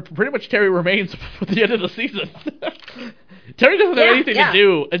where pretty much Terry remains at the end of the season. Terry doesn't have anything to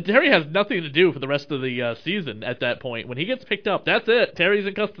do. And Terry has nothing to do for the rest of the season at that point. When he gets picked up, that's it. Terry's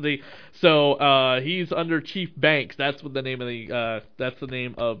in custody. So he's under Chief Banks. That's what the name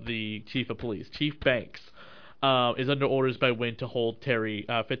of the chief of police. Chief Banks is under orders by Wynn to hold Terry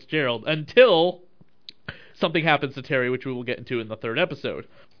Fitzgerald until something happens to Terry, which we will get into in the 3rd episode.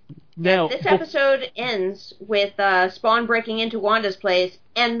 Now, this episode ends with Spawn breaking into Wanda's place,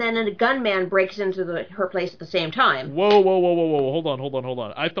 and then a gunman breaks into her place at the same time. Whoa. Hold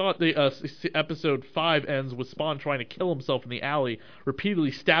on. I thought the episode 5 ends with Spawn trying to kill himself in the alley,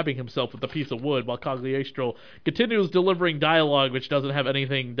 repeatedly stabbing himself with a piece of wood, while Cagliostro continues delivering dialogue which doesn't have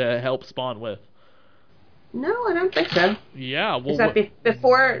anything to help Spawn with. No, I don't think so. Yeah. Well, is that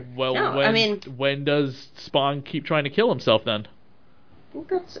before? Well, no, when does Spawn keep trying to kill himself then? I think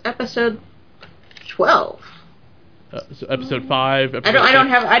that's episode 12. So episode 5. I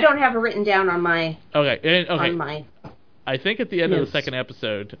don't have it written down on my. Okay. On my. I think at the end of the 2nd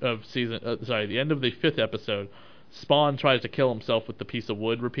episode of season, the end of the 5th episode, Spawn tries to kill himself with the piece of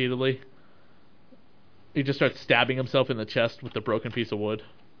wood repeatedly. He just starts stabbing himself in the chest with the broken piece of wood.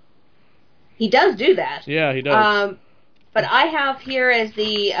 He does do that. Yeah, he does. But I have here as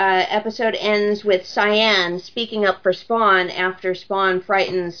the episode ends with Cyan speaking up for Spawn after Spawn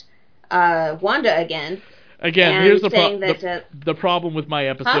frightens Wanda again. Again, here's the problem with my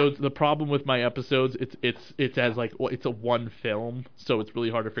episodes. Huh? The problem with my episodes, it's as like it's a one film, so it's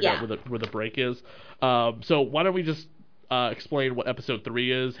really hard to figure out where the break is. So why don't we just explain what episode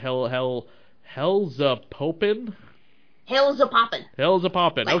 3 is? Hellzapoppin.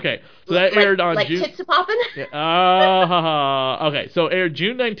 Hellzapoppin. Okay, so that aired on June. Like Tits-a-poppin'? Okay, so aired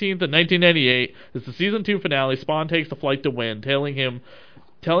June 19th of 1998. It's the season 2 finale. Spawn takes the flight to Wynn, telling him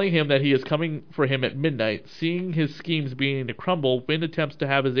that he is coming for him at midnight. Seeing his schemes beginning to crumble, Wynn attempts to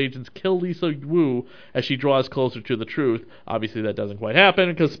have his agents kill Lisa Wu as she draws closer to the truth. Obviously, that doesn't quite happen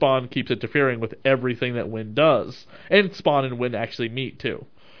because Spawn keeps interfering with everything that Wynn does, and Spawn and Wynn actually meet too.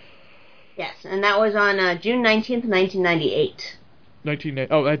 Yes, and that was on June 19th, 1998. Did I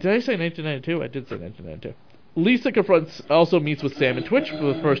say 1992? I did say 1992. Lisa also meets with Sam and Twitch for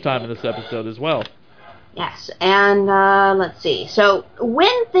the first time in this episode as well. Yes, and let's see. So,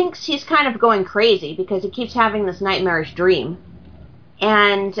 Wynn thinks he's kind of going crazy because he keeps having this nightmarish dream.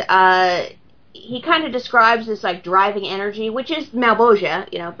 And he kind of describes this, like, driving energy, which is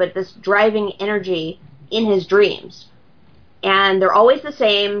Malbosia, but this driving energy in his dreams. And they're always the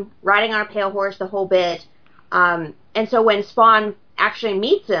same, riding on a pale horse the whole bit. And so when Spawn actually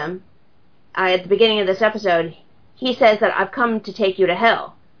meets him at the beginning of this episode, he says that I've come to take you to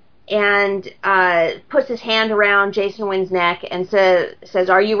hell. And puts his hand around Jason Wynn's neck and says,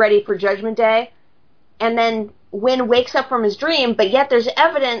 are you ready for Judgment Day? And then Wynn wakes up from his dream, but yet there's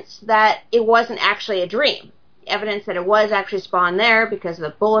evidence that it wasn't actually a dream. Evidence that it was actually Spawn there because of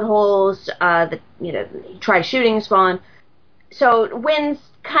the bullet holes, he tried shooting Spawn. So Wynn's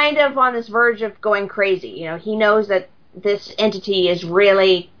kind of on this verge of going crazy. He knows that this entity is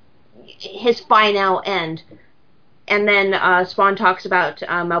really his final end. And then Spawn talks about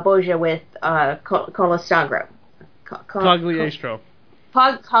Malbosia with Colostagro. Cagliostro.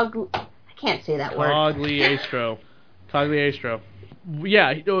 I can't say that word. Cagliostro.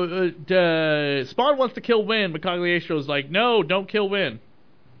 Yeah, Spawn wants to kill Wynn, but Cagliostro's like, no, don't kill Wynn.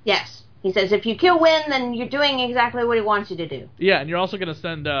 Yes. He says, if you kill Wynn, then you're doing exactly what he wants you to do. Yeah, and you're also going to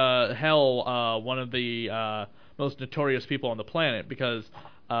send Hell, one of the most notorious people on the planet, because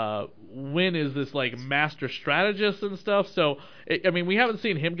Wynn is this like master strategist and stuff. So we haven't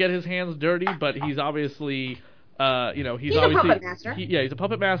seen him get his hands dirty, but he's obviously he's obviously a puppet master. He's a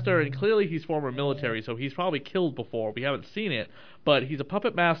puppet master, and clearly he's former military, so he's probably killed before. We haven't seen it, but he's a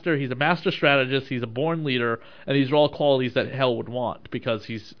puppet master. He's a master strategist. He's a born leader, and these are all qualities that Hell would want because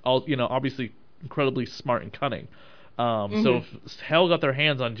he's obviously incredibly smart and cunning. So if Hell got their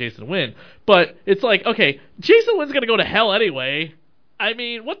hands on Jason Wynn, but it's like, okay, Jason Wynn's gonna go to Hell anyway. I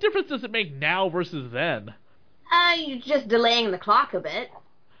mean, what difference does it make now versus then? You're just delaying the clock a bit.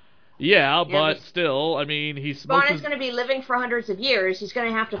 Yeah, but still, he's... Spawn is going to be living for hundreds of years. He's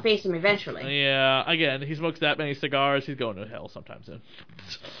going to have to face him eventually. Yeah, again, he smokes that many cigars, he's going to Hell sometime soon.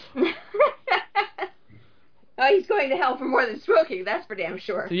 Oh, he's going to Hell for more than smoking, that's for damn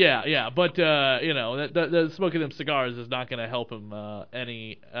sure. Yeah, but, the smoking them cigars is not going to help him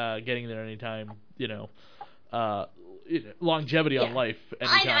getting there anytime, longevity on life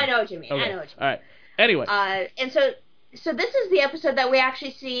anytime. I know what you mean, Okay. All right, anyway. And so this is the episode that we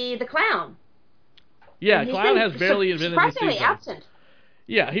actually see the clown. Yeah, Clown has barely been in this season. Surprisingly absent.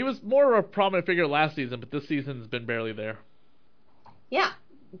 Yeah, he was more of a prominent figure last season, but this season's been barely there. Yeah,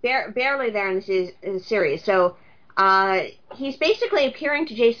 barely there in the series. So he's basically appearing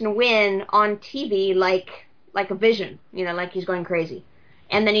to Jason Wynn on TV like a vision, like he's going crazy.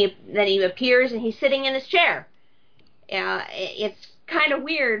 And then he appears and he's sitting in his chair. It's kind of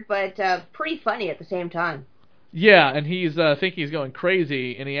weird, but pretty funny at the same time. Yeah, and he's think he's going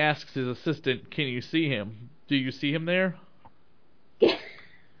crazy, and he asks his assistant, "Can you see him? Do you see him there?"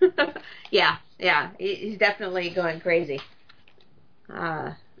 Yeah, he's definitely going crazy.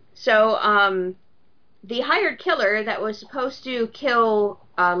 So the hired killer that was supposed to kill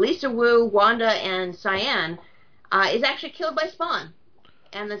Lisa Wu, Wanda, and Cyan is actually killed by Spawn,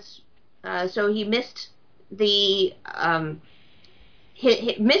 and that's so he missed his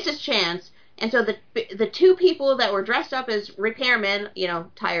chance. And so the two people that were dressed up as repairmen,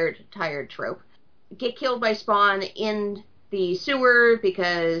 tired trope, get killed by Spawn in the sewer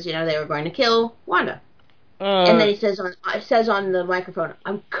because, they were going to kill Wanda. And then he says on the microphone,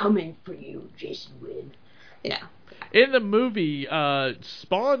 "I'm coming for you, Jason Wynn." In the movie,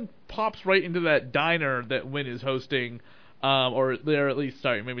 Spawn pops right into that diner that Wynn is hosting, or they're at least,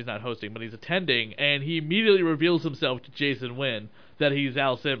 maybe he's not hosting, but he's attending, and he immediately reveals himself to Jason Wynn that he's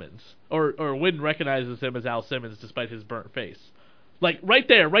Al Simmons. Or Wynn recognizes him as Al Simmons despite his burnt face. Like, right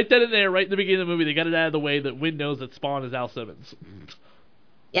then and there, right in the beginning of the movie, they got it out of the way that Wynn knows that Spawn is Al Simmons.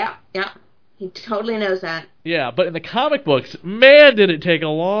 Yeah. He totally knows that. Yeah, but in the comic books, man, did it take a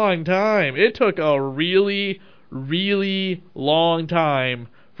long time. It took a really, really long time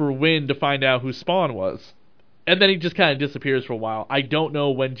for Wynn to find out who Spawn was. And then he just kind of disappears for a while. I don't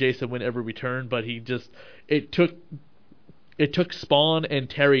know when Jason Wynn ever returned, but it took Spawn and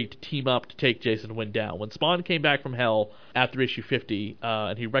Terry to team up to take Jason Wynn down. When Spawn came back from Hell after issue 50,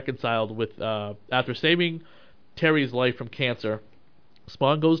 and he reconciled with, after saving Terry's life from cancer,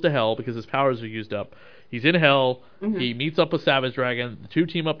 Spawn goes to Hell because his powers are used up. He's in Hell. Mm-hmm. He meets up with Savage Dragon. The two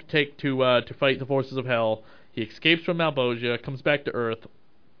team up to fight the forces of Hell. He escapes from Malbosia, comes back to Earth,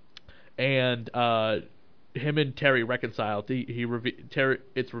 and him and Terry reconcile.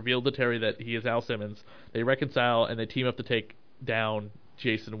 It's revealed to Terry that he is Al Simmons. They reconcile and they team up to take down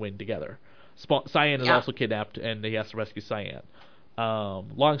Jason Wynn together. Cyan is also kidnapped, and he has to rescue Cyan.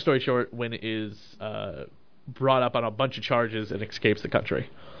 Long story short, Wynn is brought up on a bunch of charges and escapes the country.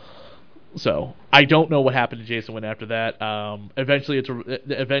 So I don't know what happened to Jason Wynn after that.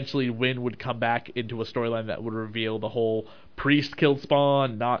 Eventually Wynn would come back into a storyline that would reveal the whole priest killed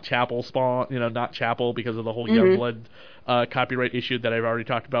Spawn, not Chapel Spawn. Not Chapel because of the whole Youngblood copyright issue that I've already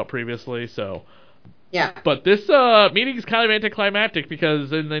talked about previously. So yeah. But this meeting is kind of anticlimactic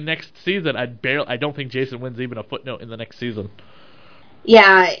because in the next season, I don't think Jason Wynn's even a footnote in the next season.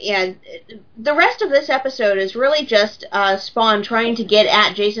 Yeah. The rest of this episode is really just Spawn trying to get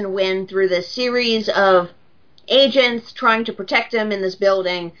at Jason Wynn through this series of agents trying to protect him in this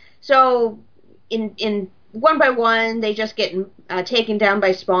building. So, in one by one, they just get taken down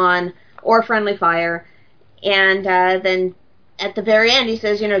by Spawn or friendly fire. And then at the very end, he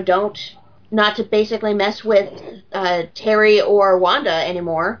says, not to basically mess with Terry or Wanda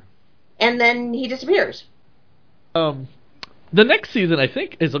anymore. And then he disappears. The next season, I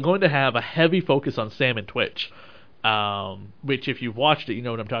think, is going to have a heavy focus on Sam and Twitch, which, if you've watched it, you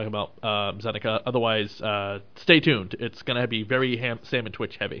know what I'm talking about, Zeneca. Otherwise, stay tuned. It's going to be very Sam and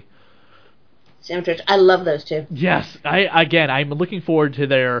Twitch heavy. Sam and Twitch, I love those two. Yes, I'm looking forward to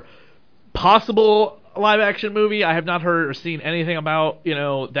their possible live-action movie. I have not heard or seen anything about,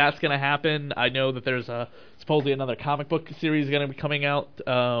 that's going to happen. I know that there's a supposedly another comic book series is going to be coming out.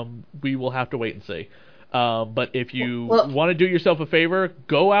 We will have to wait and see. But if you want to do yourself a favor,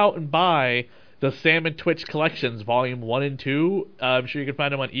 go out and buy the Sam and Twitch Collections, Volume 1 and 2. I'm sure you can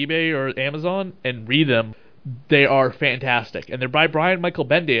find them on eBay or Amazon, and read them. They are fantastic. And they're by Brian Michael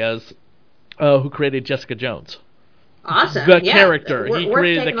Bendis, who created Jessica Jones. Awesome. The character. He We're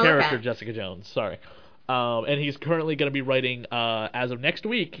created the taking a look character at. Jessica Jones. Sorry. And he's currently going to be writing, as of next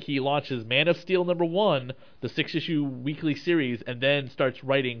week, he launches Man of Steel #1, the 6-issue weekly series, and then starts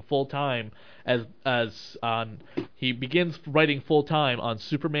writing full-time he begins writing full-time on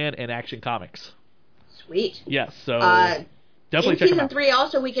Superman and Action Comics. Sweet. Yes, so in definitely check him season out. 3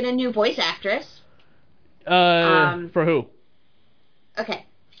 also we get a new voice actress. For who? Okay.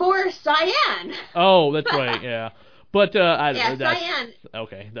 For Cyan. Oh, that's right, yeah. But, I don't know. That's, Cyan.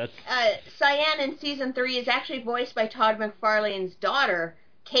 Okay, that's... Cyan in season 3 is actually voiced by Todd McFarlane's daughter,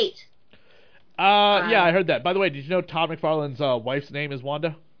 Kate. Yeah, I heard that. By the way, did you know Todd McFarlane's wife's name is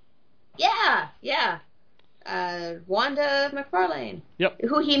Wanda? Yeah. Wanda McFarlane. Yep.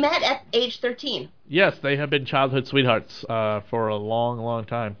 Who he met at age 13. Yes, they have been childhood sweethearts for a long, long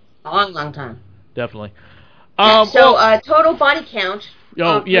time. Long time. Definitely. Total body count.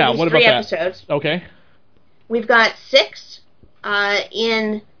 Oh, yeah, for these what about 3 that? episodes. Okay. We've got 6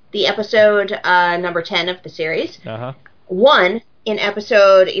 in the episode number 10 of the series. 1 in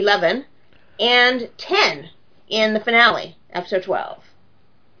episode 11. And 10 in the finale, episode 12.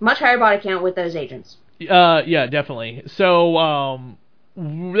 Much higher body count with those agents. Yeah, definitely. So,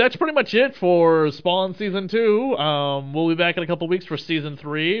 that's pretty much it for Spawn Season 2. We'll be back in a couple weeks for Season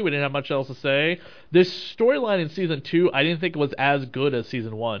 3. We didn't have much else to say. This storyline in Season 2, I didn't think was as good as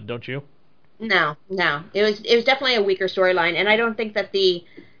Season 1, don't you? No. It was definitely a weaker storyline, and I don't think that the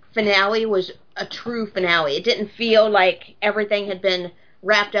finale was a true finale. It didn't feel like everything had been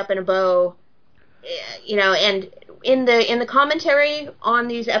wrapped up in a bow, and in the commentary on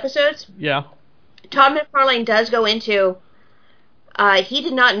these episodes, yeah, Todd McFarlane does go into he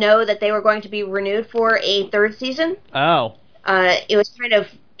did not know that they were going to be renewed for a 3rd season. Oh. It was kind of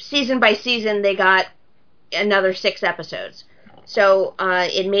season by season they got another 6 episodes. So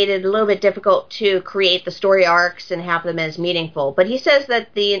it made it a little bit difficult to create the story arcs and have them as meaningful. But he says that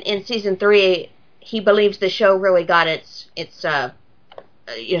in season 3, he believes the show really got its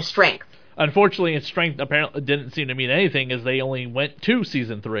strength. Unfortunately, its strength apparently didn't seem to mean anything, as they only went to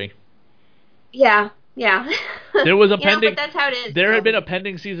Season 3. Yeah. There was a pending. But that's how it is. There had been a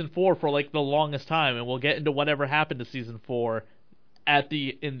pending Season 4 for like the longest time, and we'll get into whatever happened to Season 4 at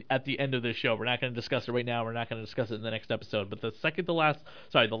the end of this show. We're not going to discuss it right now. We're not going to discuss it in the next episode. But the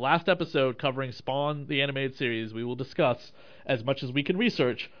last episode covering Spawn, the animated series, we will discuss as much as we can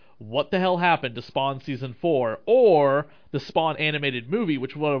research what the hell happened to Spawn Season 4 or the Spawn animated movie,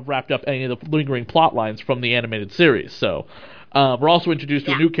 which would have wrapped up any of the lingering plot lines from the animated series. So we're also introduced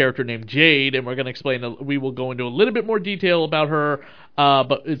to a new character named Jade, and we're going to explain. We will go into a little bit more detail about her,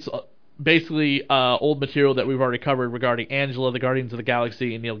 but it's basically old material that we've already covered regarding Angela, the Guardians of the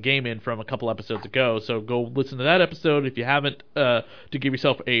Galaxy, and Neil Gaiman from a couple episodes ago. So go listen to that episode if you haven't, to give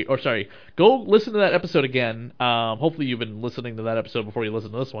yourself go listen to that episode again. Hopefully you've been listening to that episode before you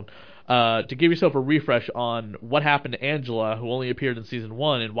listen to this one, to give yourself a refresh on what happened to Angela, who only appeared in Season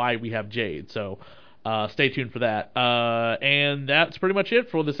 1, and why we have Jade. So stay tuned for that. And that's pretty much it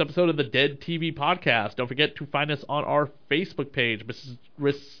for this episode of the Dead TV Podcast. Don't forget to find us on our Facebook page.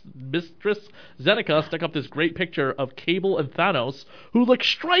 Mistress Zeneca stuck up this great picture of Cable and Thanos, who look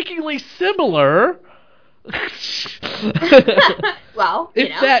strikingly similar. Well,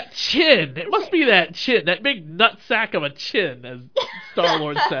 it's that chin. It must be that chin, that big nutsack of a chin, as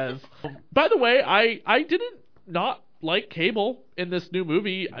Star-Lord says. By the way, I didn't not like Cable in this new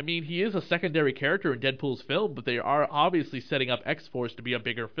movie. I mean, he is a secondary character in Deadpool's film, but they are obviously setting up X-Force to be a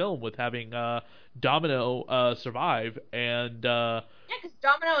bigger film with having Domino survive. And because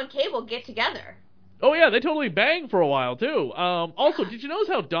Domino and Cable get together. Oh yeah, they totally bang for a while too. Also, did you notice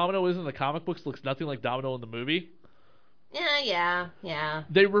how Domino is in the comic books looks nothing like Domino in the movie? Yeah.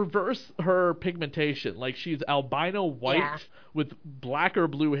 They reverse her pigmentation. Like, she's albino white with black or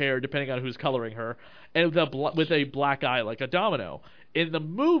blue hair, depending on who's coloring her, and with a black eye like a Domino. In the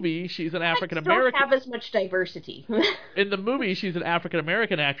movie, she's an African-American... don't have as much diversity. In the movie, she's an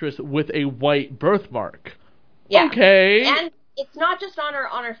African-American actress with a white birthmark. Yeah. Okay. And it's not just on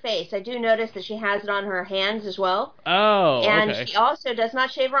her face. I do notice that she has it on her hands as well. Oh, and okay. she also does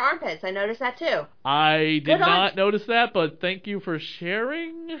not shave her armpits. I noticed that too. I did not notice that, but thank you for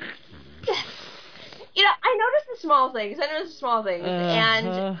sharing. I noticed the small things.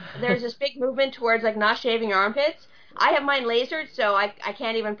 And there's this big movement towards like not shaving your armpits. I have mine lasered, so I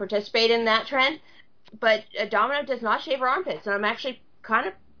can't even participate in that trend. but Domino does not shave her armpits, and I'm actually kind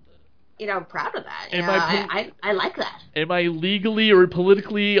of, proud of that. I like that. Am I legally or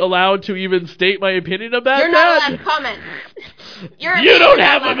politically allowed to even state my opinion about that? You're not allowed to comment. You don't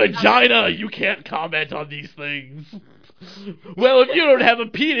have a vagina! You can't comment on these things. Well, if you don't have a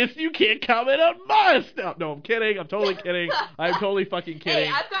penis, you can't comment on my stuff. No, I'm kidding. I'm totally kidding. I'm totally fucking kidding.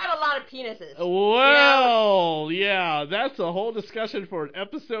 Hey, I've got a lot of penises. Well, yeah, that's a whole discussion for an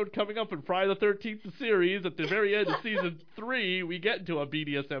episode coming up in Friday the 13th the series. At the very end of season 3, we get into a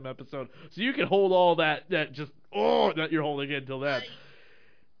BDSM episode. So you can hold all that that you're holding in till then.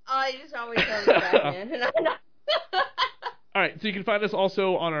 I just always hold it back, man. All right, so you can find us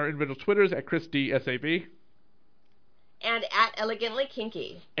also on our individual Twitters at ChrisDSAB. And at Elegantly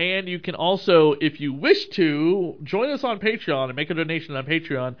Kinky. And you can also, if you wish to, join us on Patreon and make a donation on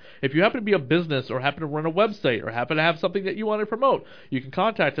Patreon. If you happen to be a business or happen to run a website or happen to have something that you want to promote, you can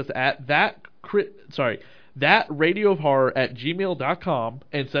contact us at thatradioofhorror@gmail.com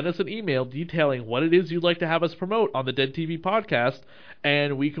and send us an email detailing what it is you'd like to have us promote on the Dead TV podcast,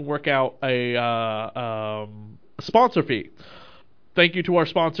 and we can work out a sponsor fee. Thank you to our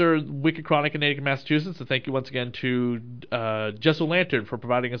sponsor, Wicked Chronic in Natick, Massachusetts, and thank you once again to Jessel Lantern for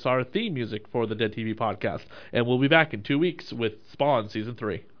providing us our theme music for the Dead TV podcast. And we'll be back in 2 weeks with Spawn Season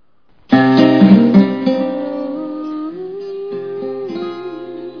 3.